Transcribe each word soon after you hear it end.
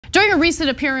During a recent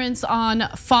appearance on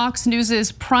Fox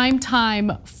News's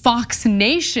primetime Fox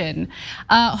Nation,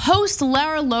 host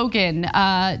Lara Logan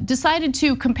decided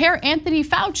to compare Anthony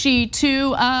Fauci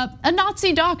to a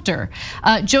Nazi doctor,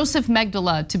 Josef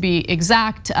Mengele to be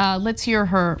exact. Let's hear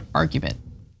her argument.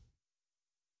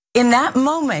 In that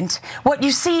moment, what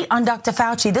you see on Dr.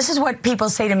 Fauci, this is what people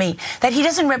say to me, that he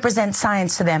doesn't represent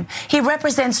science to them. He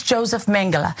represents Josef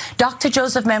Mengele, Dr.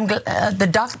 Josef Mengele,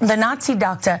 the Nazi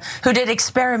doctor who did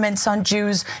experiments on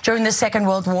Jews during the Second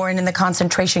World War and in the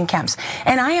concentration camps.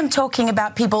 And I am talking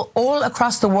about people all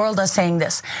across the world are saying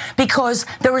this because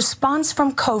the response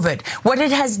from COVID, what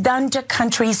it has done to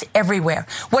countries everywhere,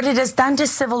 what it has done to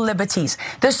civil liberties,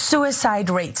 the suicide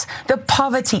rates, the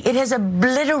poverty, it has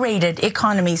obliterated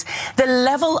economies. The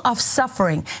level of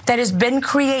suffering that has been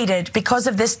created because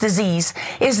of this disease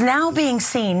is now being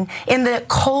seen in the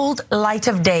cold light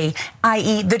of day,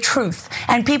 i.e. the truth.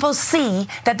 And people see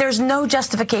that there's no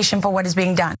justification for what is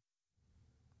being done.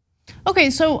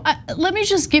 Okay, so let me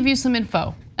just give you some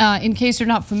info in case you're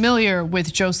not familiar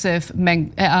with Josef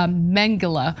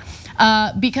Mengele,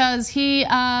 because he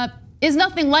is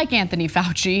nothing like Anthony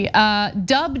Fauci,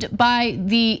 dubbed by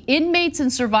the inmates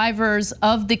and survivors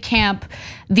of the camp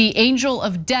the Angel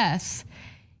of Death.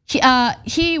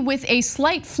 He, with a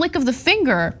slight flick of the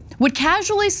finger, would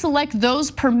casually select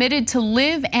those permitted to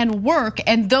live and work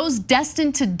and those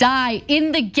destined to die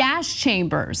in the gas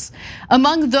chambers.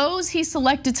 Among those he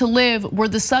selected to live were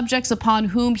the subjects upon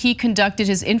whom he conducted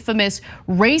his infamous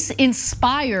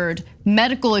race-inspired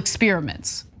medical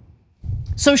experiments.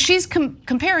 So she's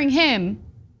comparing him,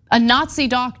 a Nazi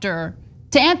doctor,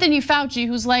 to Anthony Fauci,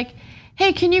 who's like,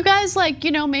 hey, can you guys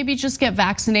maybe just get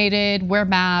vaccinated, wear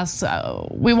masks?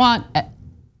 We don't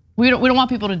want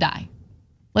people to die.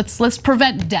 Let's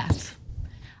prevent death.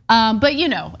 But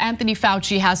Anthony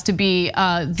Fauci has to be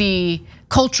the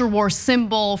culture war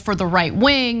symbol for the right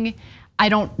wing. I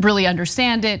don't really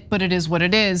understand it, but it is what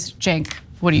it is. Cenk,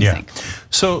 what do you think?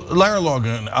 So Lara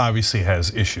Logan obviously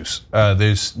has issues.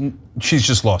 She's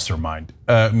just lost her mind.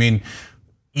 I mean,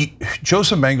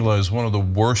 Josef Mengele is one of the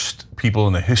worst people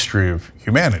in the history of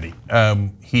humanity.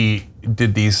 He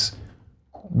did these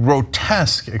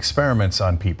grotesque experiments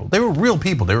on people. They were real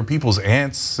people. They were people's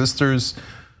aunts, sisters,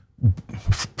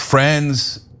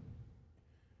 friends.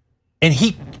 And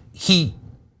he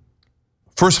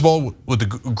first of all, with the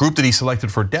group that he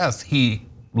selected for death, he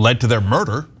led to their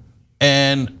murder.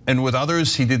 And with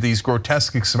others, he did these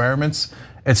grotesque experiments,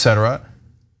 etc.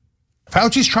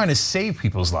 Fauci's trying to save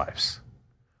people's lives.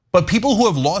 But people who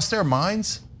have lost their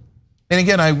minds, and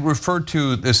again, I referred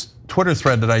to this Twitter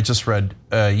thread that I just read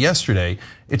yesterday.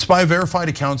 It's by verified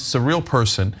accounts, it's a real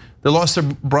person. They lost their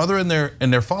brother and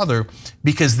their father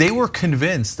because they were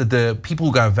convinced that the people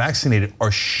who got vaccinated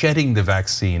are shedding the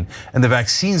vaccine and the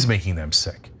vaccine's making them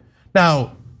sick.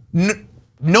 Now,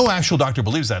 no actual doctor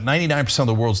believes that. 99% of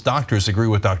the world's doctors agree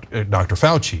with Dr.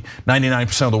 Fauci.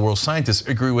 99% of the world's scientists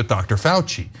agree with Dr.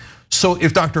 Fauci. So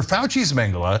if Dr. Fauci's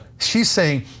Mengele, she's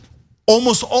saying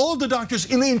almost all of the doctors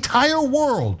in the entire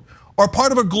world are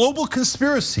part of a global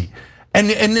conspiracy. And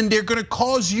then they're gonna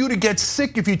cause you to get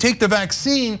sick if you take the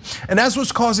vaccine, and that's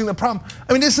what's causing the problem.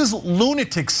 I mean, this is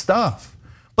lunatic stuff.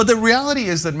 But the reality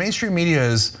is that mainstream media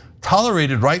has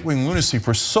tolerated right-wing lunacy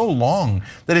for so long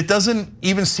that it doesn't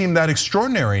even seem that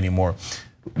extraordinary anymore.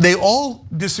 They all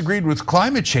disagreed with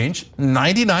climate change.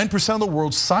 99% of the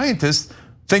world's scientists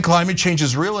think climate change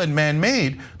is real and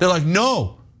man-made. They're like,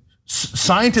 no,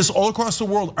 scientists all across the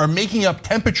world are making up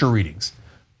temperature readings.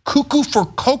 Cuckoo for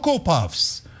Cocoa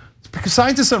Puffs. Because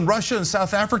scientists in Russia and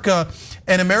South Africa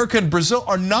and America and Brazil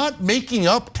are not making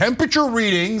up temperature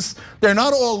readings. They're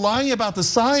not all lying about the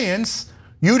science.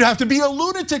 You'd have to be a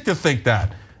lunatic to think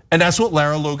that. And that's what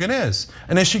Lara Logan is.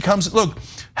 And as she comes, look,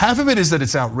 half of it is that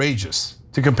it's outrageous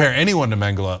to compare anyone to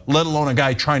Mengele, let alone a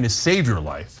guy trying to save your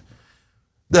life.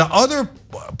 The other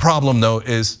problem though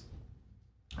is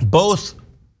both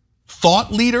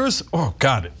thought leaders, oh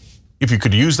God, if you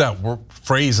could use that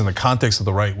phrase in the context of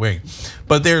the right wing,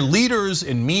 but their leaders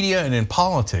in media and in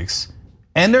politics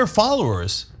and their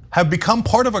followers have become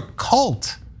part of a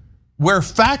cult where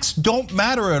facts don't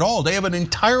matter at all. They have an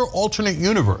entire alternate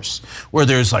universe where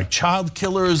there's like child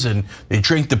killers and they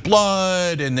drink the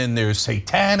blood, and then there's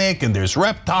satanic and there's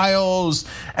reptiles,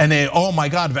 and they, oh my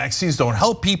God, vaccines don't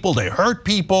help people, they hurt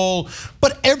people.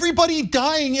 But everybody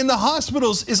dying in the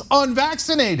hospitals is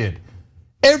unvaccinated.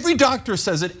 Every doctor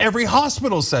says it, every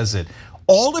hospital says it.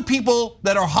 All the people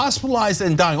that are hospitalized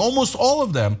and dying, almost all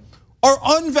of them, are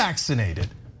unvaccinated.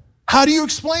 How do you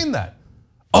explain that?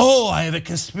 Oh, I have a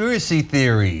conspiracy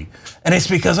theory. And it's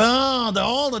because all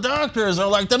the doctors are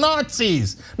like the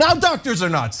Nazis. Now doctors are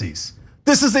Nazis.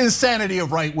 This is the insanity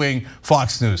of right-wing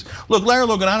Fox News. Look, Lara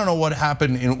Logan, I don't know what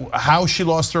happened and how she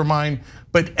lost her mind,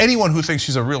 but anyone who thinks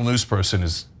she's a real news person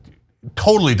is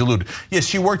totally deluded. Yes,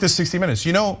 she worked at 60 Minutes.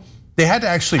 You know, they had to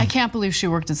actually. I can't believe she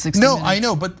worked at 60 Minutes. No, I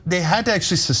know, but they had to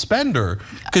actually suspend her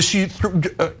because she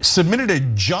submitted a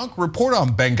junk report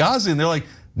on Benghazi, and they're like,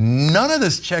 none of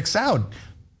this checks out.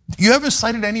 You haven't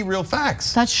cited any real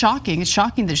facts. That's shocking. It's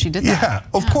shocking that she did that. Yeah,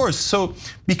 of course. So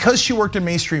because she worked in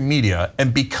mainstream media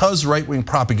and because right-wing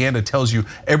propaganda tells you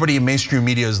everybody in mainstream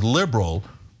media is liberal,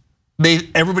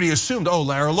 everybody assumed, oh,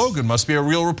 Lara Logan must be a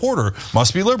real reporter,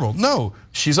 must be liberal. No,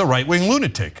 she's a right-wing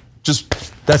lunatic.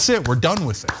 Just, that's it, we're done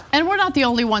with it. And we're not the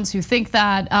only ones who think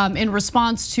that. In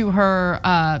response to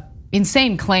her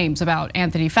insane claims about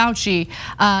Anthony Fauci,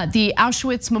 the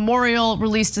Auschwitz Memorial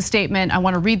released a statement. I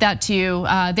want to read that to you.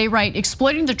 They write,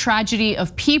 exploiting the tragedy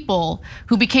of people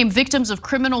who became victims of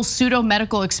criminal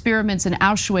pseudo-medical experiments in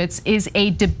Auschwitz is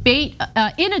a debate,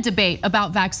 in a debate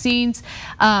about vaccines,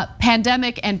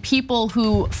 pandemic, and people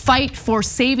who fight for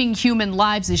saving human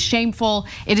lives is shameful.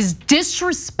 It is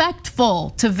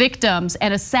disrespectful to victims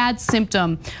and a sad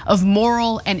symptom of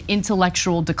moral and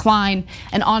intellectual decline.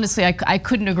 And honestly, I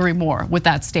couldn't agree more with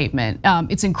that statement.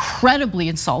 It's incredibly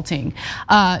insulting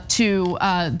to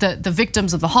the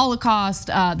victims of the Holocaust,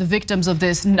 the victims of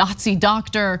this Nazi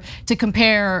doctor, to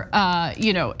compare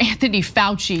Anthony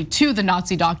Fauci to the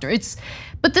Nazi doctor.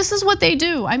 But this is what they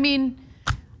do. I mean,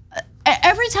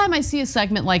 every time I see a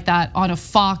segment like that on a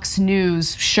Fox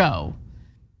News show,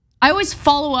 I always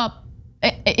follow up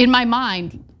in my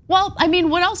mind, well, I mean,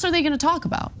 what else are they gonna talk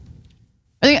about?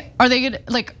 Are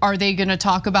they gonna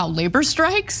talk about labor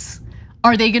strikes?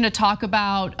 Are they gonna talk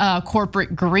about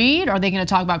corporate greed? Are they gonna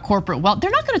talk about corporate wealth? They're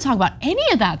not gonna talk about any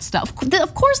of that stuff.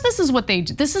 Of course, this is what they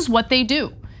do. This is what they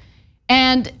do.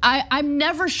 And I'm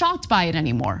never shocked by it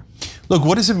anymore. Look,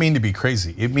 what does it mean to be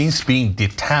crazy? It means being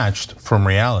detached from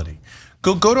reality.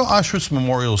 Go to Auschwitz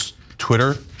Memorial's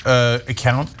Twitter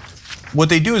account. What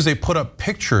they do is they put up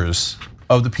pictures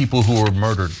of the people who were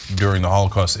murdered during the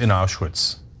Holocaust in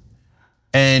Auschwitz.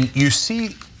 And you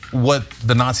see what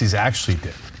the Nazis actually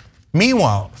did.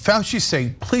 Meanwhile, Fauci's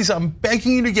saying, please, I'm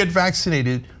begging you to get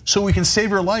vaccinated so we can save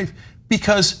your life,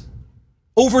 because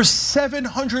over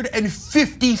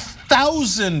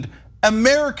 750,000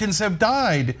 Americans have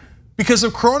died because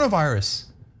of coronavirus.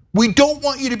 We don't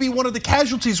want you to be one of the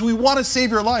casualties. We want to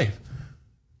save your life.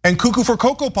 And Cuckoo for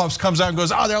Cocoa Puffs comes out and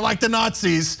goes, oh, they're like the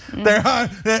Nazis.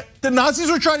 The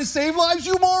Nazis were trying to save lives,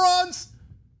 you morons.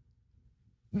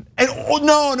 And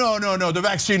no, the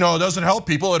vaccine, no, it doesn't help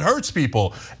people, it hurts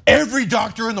people. Every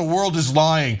doctor in the world is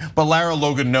lying, but Lara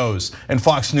Logan knows and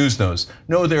Fox News knows.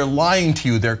 No, they're lying to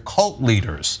you, they're cult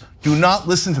leaders. Do not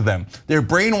listen to them. They're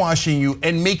brainwashing you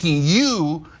and making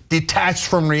you detached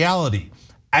from reality.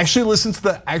 Actually listen to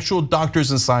the actual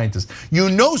doctors and scientists. You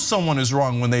know someone is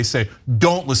wrong when they say,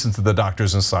 don't listen to the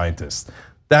doctors and scientists.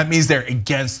 That means they're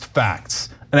against facts,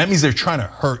 and that means they're trying to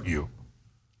hurt you.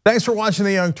 Thanks for watching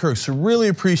The Young Turks, really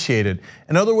appreciate it.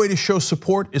 Another way to show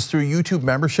support is through YouTube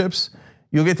memberships.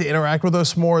 You'll get to interact with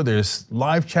us more. There's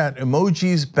live chat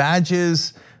emojis,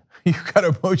 badges. You've got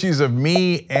emojis of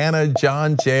me, Anna,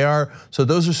 John, JR, so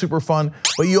those are super fun.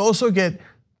 But you also get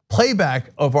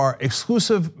playback of our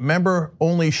exclusive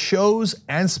member-only shows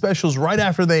and specials right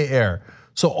after they air.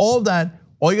 So all of that,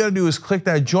 all you gotta do is click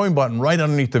that join button right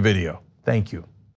underneath the video. Thank you.